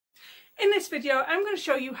In this video, I'm going to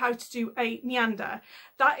show you how to do a meander.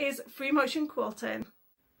 That is free motion quilting.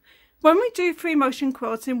 When we do free motion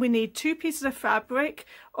quilting, we need 2 pieces of fabric,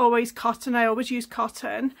 always cotton. I always use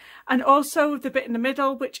cotton, and also the bit in the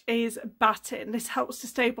middle, which is batting. This helps to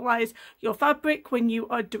stabilize your fabric when you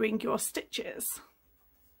are doing your stitches.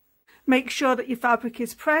 Make sure that your fabric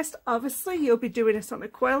is pressed. Obviously, you'll be doing this on a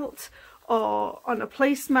quilt or on a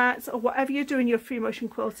placemat or whatever you're doing your free motion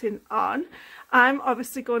quilting on. I'm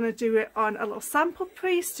obviously going to do it on a little sample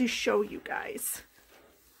piece to show you guys.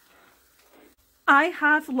 I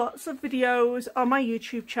have lots of videos on my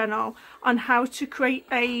YouTube channel on how to create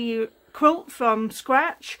a quilt from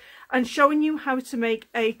scratch and showing you how to make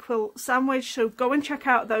a quilt sandwich, so go and check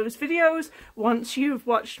out those videos once you've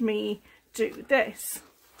watched me do this.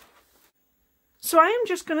 So I am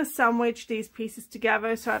just going to sandwich these pieces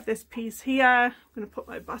together. So I have this piece here, I'm going to put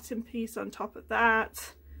my batting piece on top of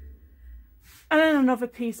that, and then another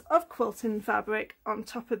piece of quilting fabric on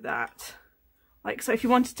top of that. Like so. If you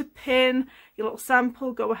wanted to pin your little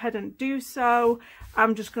sample, go ahead and do so.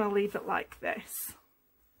 I'm just going to leave it like this.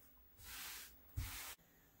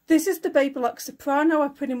 This is the Baby Lock Soprano. I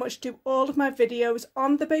pretty much do all of my videos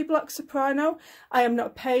on the Baby Lock Soprano. I am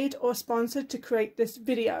not paid or sponsored to create this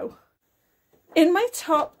video. In my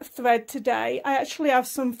top thread today, I actually have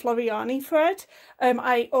some Floriani thread.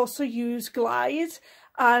 I also use Glide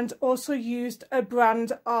and also used a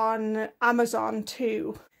brand on Amazon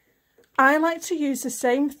too. I like to use the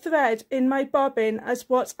same thread in my bobbin as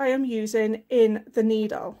what I am using in the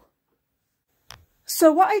needle.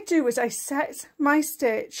 So what I do is I set my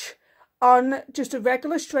stitch on just a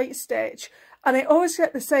regular straight stitch, and I always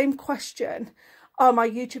get the same question on my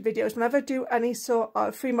YouTube videos whenever I do any sort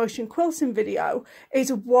of free motion quilting video,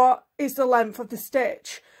 is what is the length of the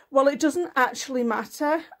stitch? Well, it doesn't actually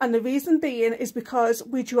matter, and the reason being is because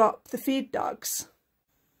we drop the feed dogs.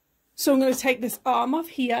 So I'm going to take this arm off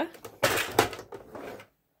here,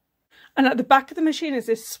 and at the back of the machine is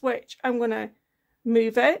this switch. I'm going to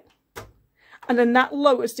move it, and then that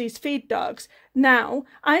lowers these feed dogs. Now,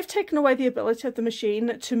 I've taken away the ability of the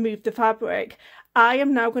machine to move the fabric. I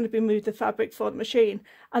am now going to be moving the fabric for the machine,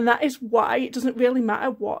 and that is why it doesn't really matter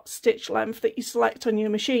what stitch length that you select on your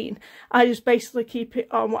machine. I just basically keep it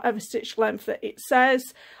on whatever stitch length that it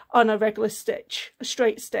says on a regular stitch, a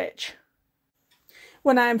straight stitch.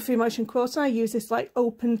 When I am free motion quilting, I use this like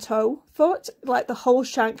open toe foot, like the whole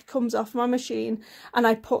shank comes off my machine, and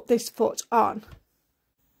I put this foot on.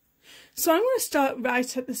 So I'm going to start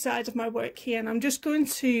right at the side of my work here, and I'm just going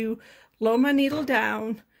to lower my needle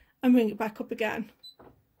down and bring it back up again.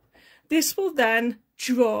 This will then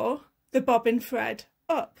draw the bobbin thread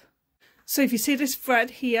up. So if you see this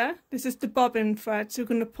thread here, this is the bobbin thread. So we're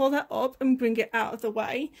going to pull that up and bring it out of the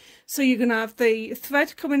way. So you're going to have the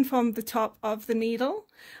thread coming from the top of the needle,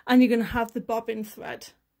 and you're going to have the bobbin thread.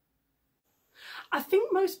 I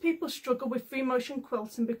think most people struggle with free motion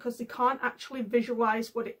quilting because they can't actually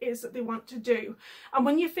visualise what it is that they want to do. And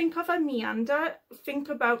when you think of a meander, think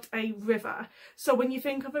about a river. So when you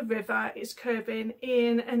think of a river, it's curving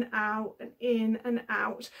in and out and in and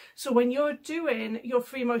out. So when you're doing your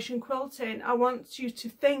free motion quilting, I want you to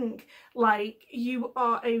think like you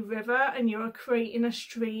are a river and you're creating a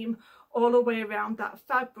stream all the way around that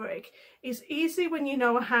fabric. It's easy when you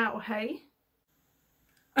know how, hey?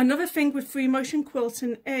 Another thing with free motion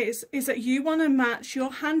quilting is that you want to match your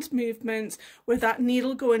hand movements with that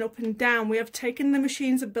needle going up and down. We have taken the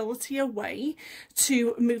machine's ability away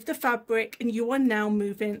to move the fabric, and you are now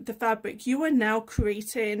moving the fabric. You are now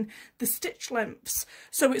creating the stitch lengths.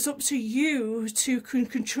 So it's up to you to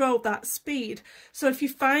control that speed. So if you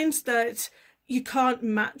find that you can't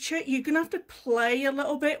match it, you're going to have to play a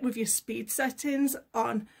little bit with your speed settings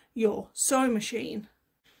on your sewing machine.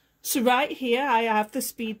 So right here I have the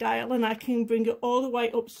speed dial, and I can bring it all the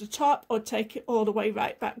way up to the top or take it all the way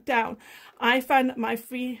right back down. I find that my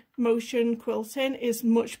free motion quilting is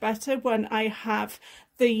much better when I have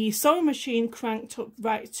the sewing machine cranked up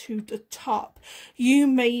right to the top. You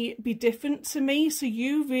may be different to me, so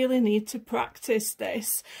you really need to practice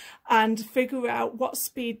this and figure out what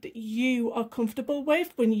speed that you are comfortable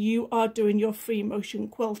with when you are doing your free motion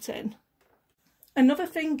quilting. Another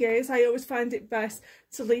thing is, I always find it best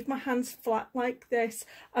to leave my hands flat like this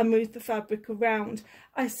and move the fabric around.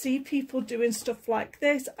 I see people doing stuff like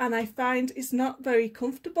this and I find it's not very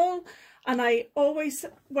comfortable, and I always,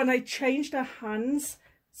 when I change their hands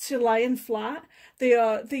to lying flat,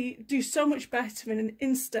 they do so much better in an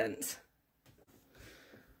instant.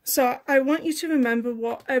 So I want you to remember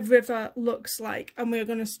what a river looks like, and we're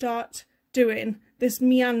going to start doing this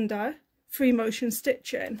meander free motion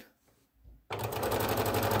stitching.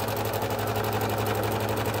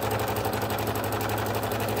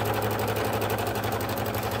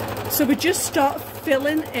 So we just start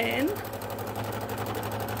filling in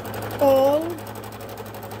all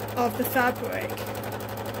of the fabric.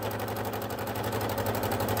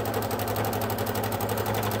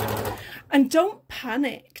 And don't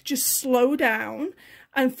panic, just slow down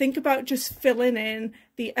and think about just filling in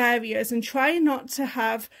the areas, and try not to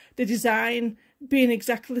have the design being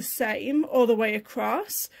exactly the same all the way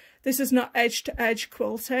across. This is not edge to edge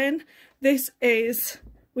quilting. This is,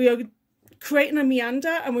 we are creating a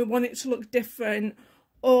meander and we want it to look different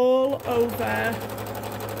all over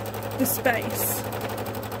the space.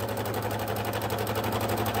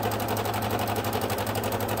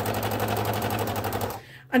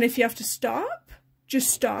 And if you have to stop, just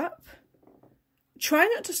stop. Try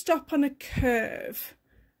not to stop on a curve,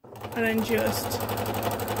 and then just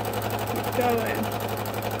keep going.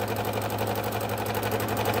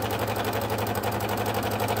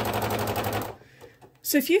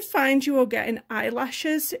 So if you find you are getting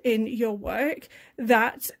eyelashes in your work,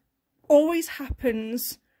 that always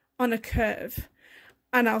happens on a curve.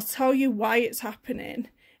 And I'll tell you why it's happening.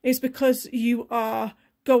 It's because you are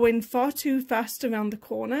going far too fast around the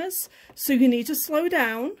corners. So you need to slow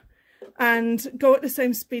down and go at the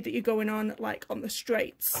same speed that you're going on, like on the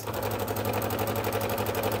straights.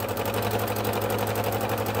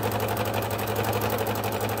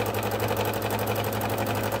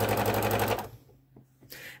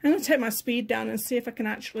 I'm going to take my speed down and see if I can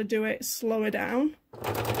actually do it slower down.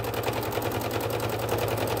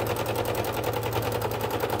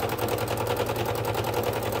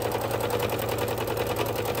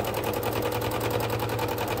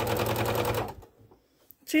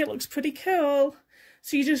 See, it looks pretty cool.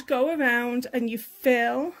 So you just go around and you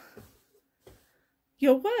fill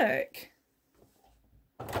your work.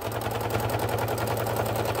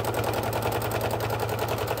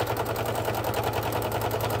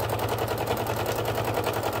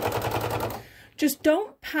 Just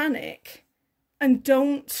don't panic and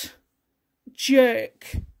don't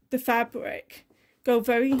jerk the fabric. Go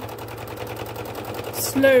very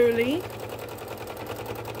slowly.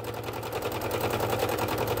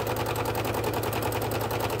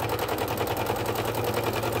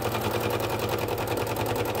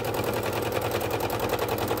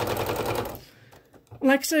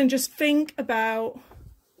 Like I said, just think about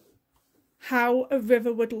how a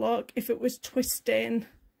river would look if it was twisting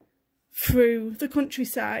through the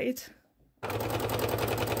countryside.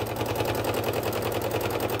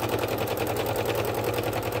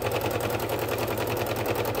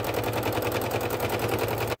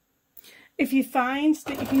 If you find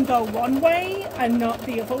that you can go one way and not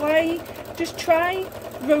the other way, just try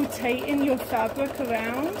rotating your fabric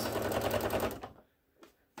around.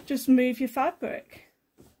 Just move your fabric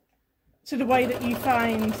to the way that you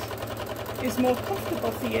find is more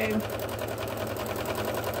comfortable for you.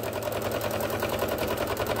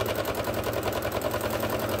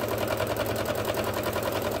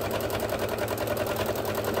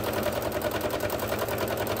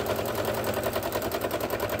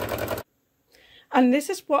 And this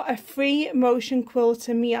is what a free motion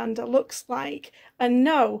quilter meander looks like. And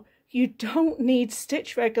no, you don't need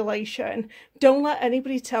stitch regulation. Don't let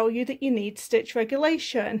anybody tell you that you need stitch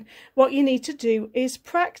regulation. What you need to do is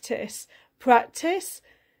practice. Practice,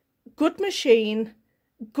 good machine,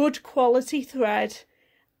 good quality thread,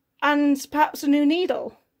 and perhaps a new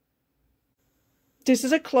needle. This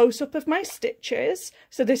is a close-up of my stitches.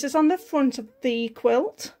 So this is on the front of the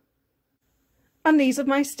quilt. And these are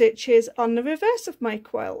my stitches on the reverse of my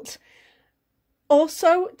quilt.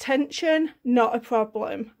 Also, tension, not a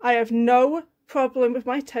problem. I have no problem with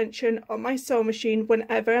my tension on my sewing machine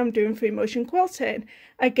whenever I'm doing free motion quilting.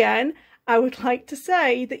 Again, I would like to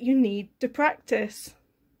say that you need to practice.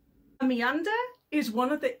 A meander is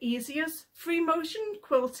one of the easiest free motion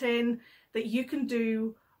quilting that you can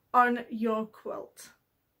do on your quilt.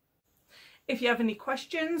 If you have any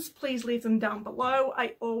questions, please leave them down below.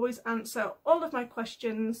 I always answer all of my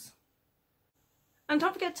questions. And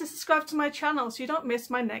don't forget to subscribe to my channel so you don't miss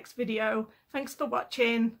my next video. Thanks for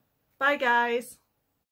watching. Bye guys.